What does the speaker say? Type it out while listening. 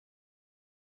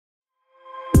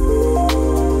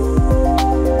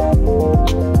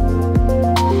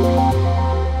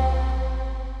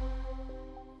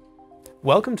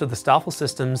Welcome to the Stafl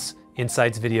Systems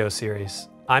Insights video series.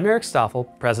 I'm Eric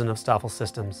Stafl, President of Stafl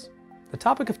Systems. The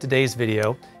topic of today's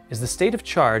video is the state of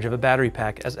charge of a battery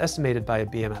pack as estimated by a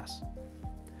BMS.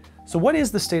 So what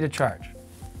is the state of charge,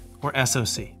 or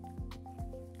SOC?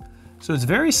 So it's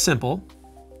very simple.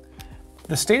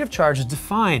 The state of charge is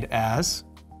defined as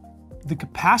the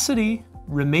capacity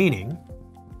remaining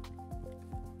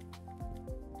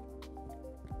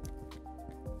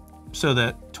so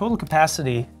the total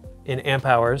capacity in amp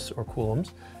hours or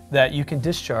coulombs that you can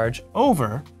discharge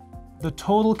over the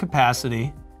total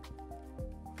capacity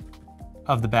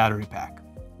of the battery pack.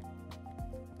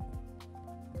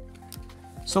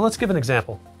 So let's give an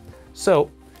example.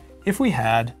 So if we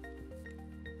had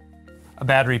a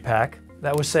battery pack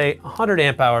that was, say, a 100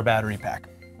 amp hour battery pack,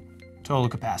 total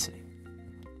capacity,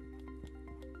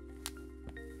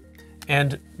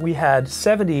 and we had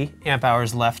 70 amp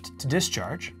hours left to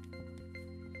discharge,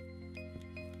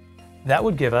 that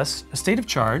would give us a state of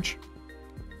charge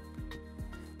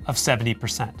of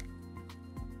 70%.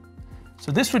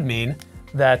 So this would mean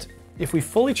that if we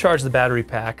fully charge the battery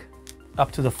pack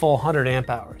up to the full 100 amp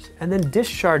hours and then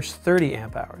discharge 30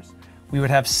 amp hours, we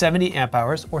would have 70 amp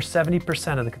hours or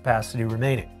 70% of the capacity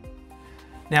remaining.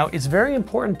 Now, it's very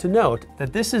important to note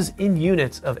that this is in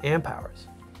units of amp hours,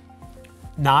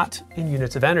 not in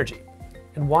units of energy.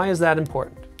 And why is that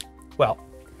important? Well,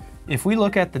 if we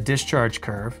look at the discharge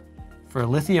curve for a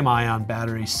lithium-ion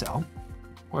battery cell,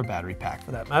 or battery pack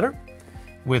for that matter,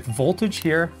 with voltage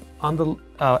here on the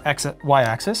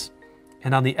y-axis,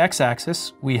 and on the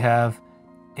x-axis we have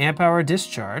amp hour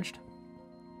discharged,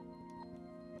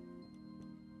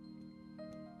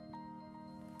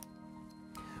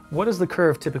 what does the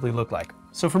curve typically look like?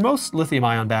 So for most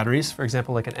lithium-ion batteries, for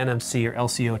example like an NMC or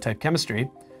LCO type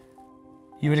chemistry,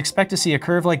 you would expect to see a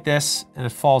curve like this and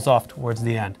it falls off towards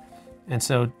the end. And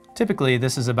so typically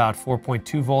this is about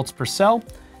 4.2 volts per cell,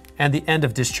 and the end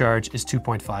of discharge is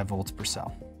 2.5 volts per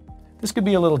cell. This could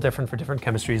be a little different for different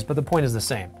chemistries, but the point is the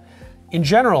same. In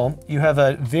general, you have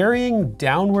a varying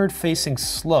downward facing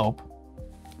slope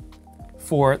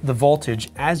for the voltage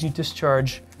as you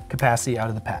discharge capacity out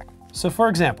of the pack. So for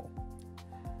example,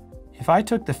 if I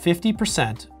took the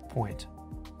 50% point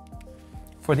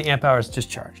for the amp hours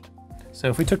discharged, so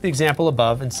if we took the example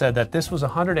above and said that this was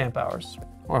 100 amp hours,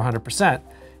 or 100%,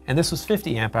 and this was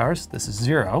 50 amp hours, this is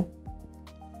 0,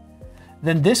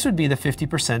 then this would be the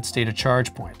 50% state of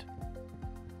charge point,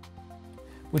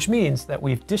 which means that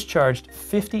we've discharged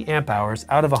 50 amp hours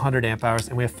out of 100 amp hours,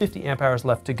 and we have 50 amp hours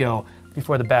left to go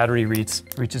before the battery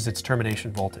reaches its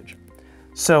termination voltage.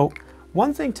 So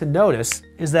one thing to notice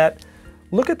is that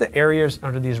look at the areas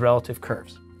under these relative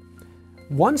curves.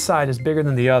 One side is bigger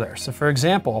than the other. So for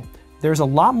example, there's a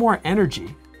lot more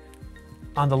energy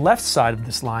on the left side of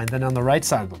this line than on the right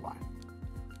side of the line.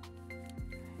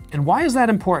 And why is that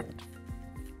important?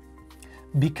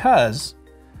 Because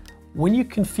when you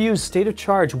confuse state of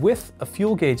charge with a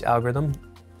fuel gauge algorithm,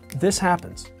 this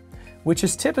happens, which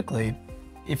is typically,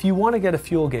 if you want to get a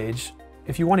fuel gauge,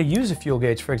 if you want to use a fuel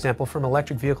gauge, for example, from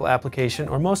electric vehicle application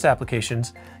or most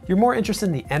applications, you're more interested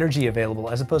in the energy available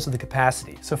as opposed to the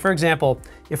capacity. So for example,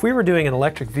 if we were doing an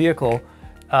electric vehicle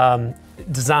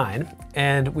design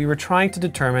and we were trying to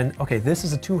determine, okay, this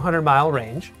is a 200-mile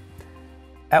range,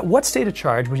 at what state of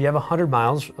charge would you have 100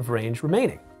 miles of range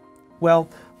remaining? Well,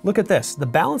 look at this. The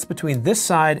balance between this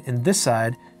side and this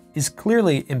side is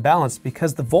clearly imbalanced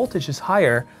because the voltage is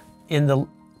higher in the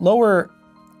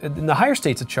higher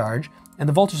states of charge, and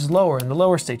the voltage is lower in the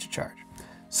lower states of charge.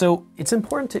 So it's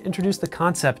important to introduce the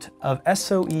concept of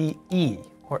SOCe,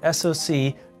 or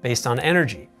SOC, based on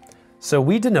energy. So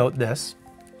we denote this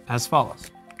as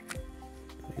follows.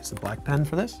 I'll use the black pen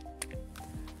for this.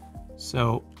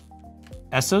 So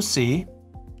SOC,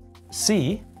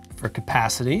 C for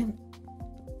capacity,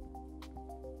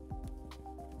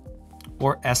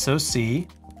 or SOCe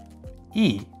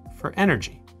for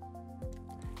energy.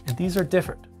 And these are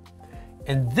different.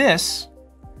 And this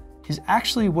is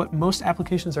actually what most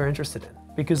applications are interested in,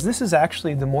 because this is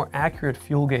actually the more accurate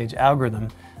fuel gauge algorithm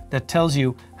that tells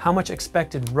you how much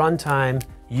expected runtime,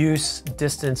 use,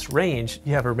 distance, range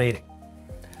you have remaining.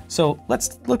 So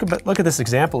let's look at this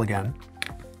example again.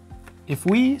 If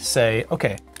we say,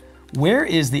 okay, where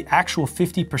is the actual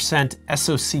 50%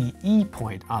 SOCe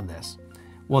point on this?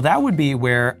 Well, that would be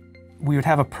where we would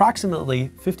have approximately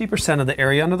 50% of the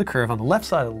area under the curve on the left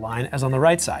side of the line as on the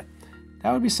right side.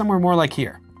 That would be somewhere more like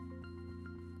here.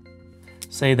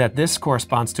 Say that this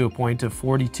corresponds to a point of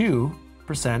 42%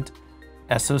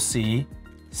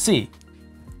 SOCc,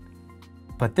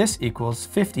 but this equals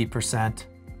 50%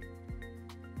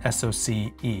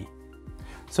 SOCe.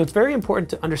 So it's very important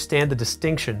to understand the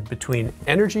distinction between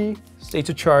energy, states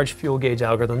of charge, fuel gauge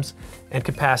algorithms, and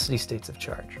capacity states of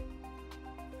charge.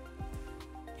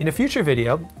 In a future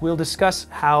video, we'll discuss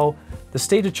how the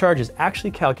state of charge is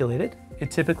actually calculated. It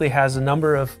typically has a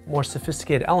number of more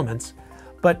sophisticated elements,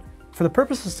 but for the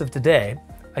purposes of today,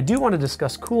 I do want to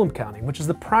discuss Coulomb counting, which is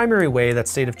the primary way that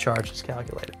state of charge is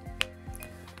calculated.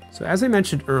 So as I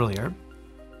mentioned earlier,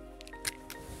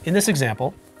 in this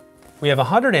example, we have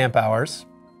 100 amp hours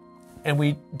and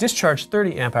we discharge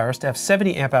 30 amp hours to have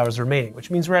 70 amp hours remaining, which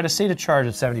means we're at a state of charge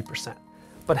of 70%.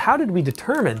 But how did we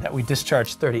determine that we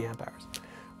discharged 30 amp hours?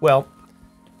 Well,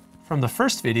 from the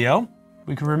first video,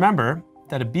 we can remember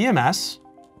that a BMS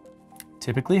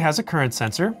typically has a current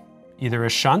sensor, either a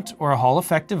shunt or a Hall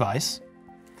effect device,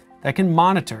 that can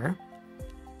monitor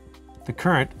the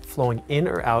current flowing in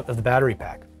or out of the battery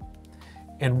pack.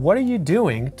 And what are you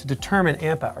doing to determine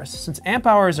amp hours? Since amp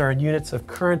hours are in units of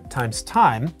current times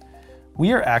time,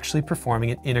 we are actually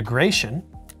performing an integration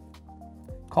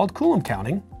called Coulomb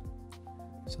counting.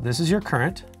 So this is your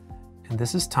current, and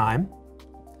this is time.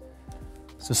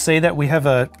 So say that we have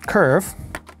a curve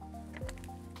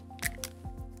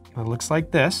that looks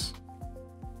like this.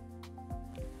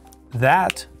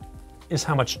 That is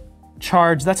how much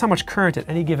charge, that's how much current at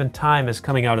any given time is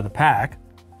coming out of the pack.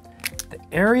 The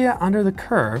area under the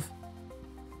curve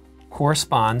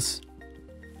corresponds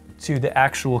to the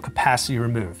actual capacity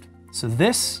removed. So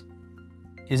this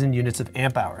is in units of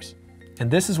amp hours. And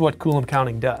this is what Coulomb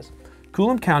counting does.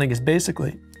 Coulomb counting is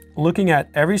basically looking at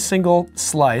every single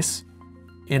slice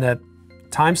in a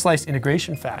time slice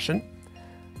integration fashion,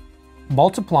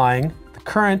 multiplying the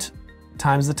current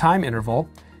times the time interval,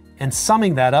 and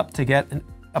summing that up to get an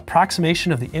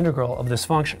approximation of the integral of this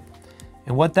function.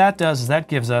 And what that does is that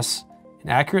gives us an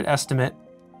accurate estimate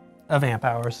of amp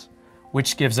hours,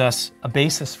 which gives us a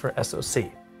basis for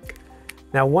SOC.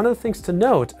 Now, one of the things to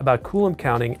note about Coulomb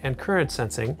counting and current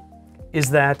sensing is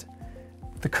that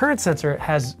the current sensor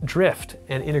has drift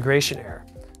and integration error.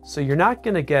 So you're not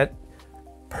going to get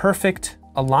perfect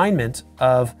alignment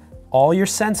of all your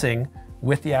sensing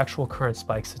with the actual current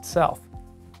spikes itself.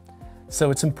 So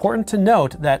it's important to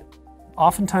note that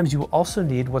oftentimes you will also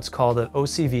need what's called an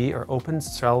OCV, or open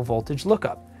cell voltage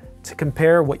lookup, to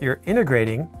compare what you're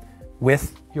integrating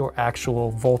with your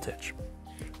actual voltage.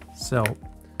 So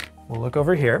we'll look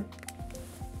over here.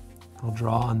 I'll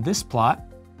draw on this plot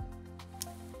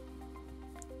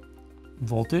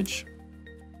voltage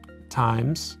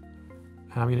times,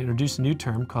 and I'm going to introduce a new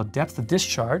term called depth of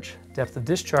discharge. Depth of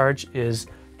discharge is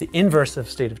the inverse of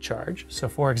state of charge. So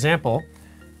for example,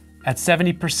 at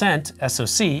 70%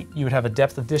 SOC, you would have a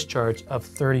depth of discharge of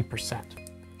 30%.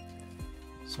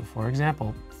 So for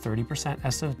example,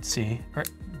 30% SOC, or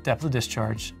depth of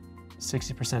discharge,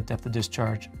 60% depth of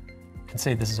discharge, and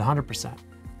say this is 100%.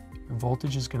 Your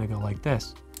voltage is going to go like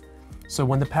this. So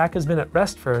when the pack has been at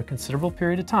rest for a considerable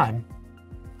period of time,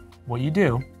 what you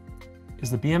do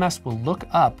is the BMS will look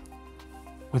up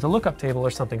with a lookup table or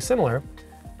something similar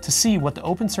to see what the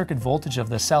open circuit voltage of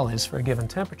the cell is for a given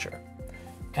temperature.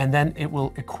 And then it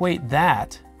will equate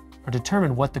that, or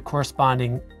determine what the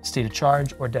corresponding state of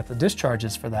charge or depth of discharge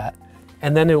is for that.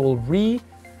 And then it will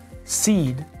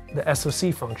reseed the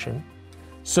SOC function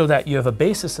so that you have a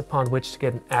basis upon which to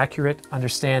get an accurate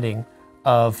understanding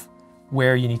of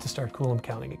where you need to start Coulomb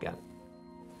counting again.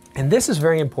 And this is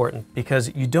very important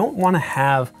because you don't want to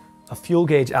have a fuel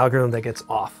gauge algorithm that gets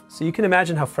off. So you can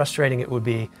imagine how frustrating it would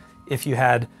be if you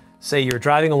had, say you're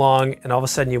driving along and all of a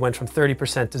sudden you went from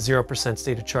 30% to 0%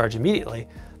 state of charge immediately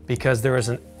because there was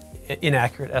an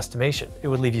inaccurate estimation. It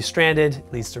would leave you stranded,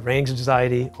 it leads to range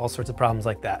anxiety, all sorts of problems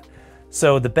like that.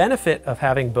 So the benefit of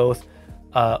having both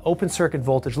open circuit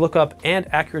voltage lookup and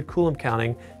accurate Coulomb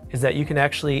counting is that you can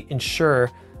actually ensure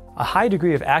a high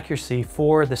degree of accuracy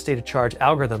for the state of charge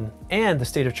algorithm and the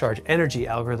state of charge energy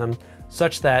algorithm,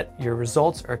 such that your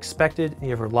results are expected and you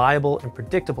have reliable and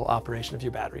predictable operation of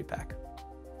your battery pack.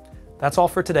 That's all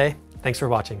for today. Thanks for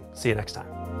watching. See you next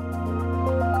time.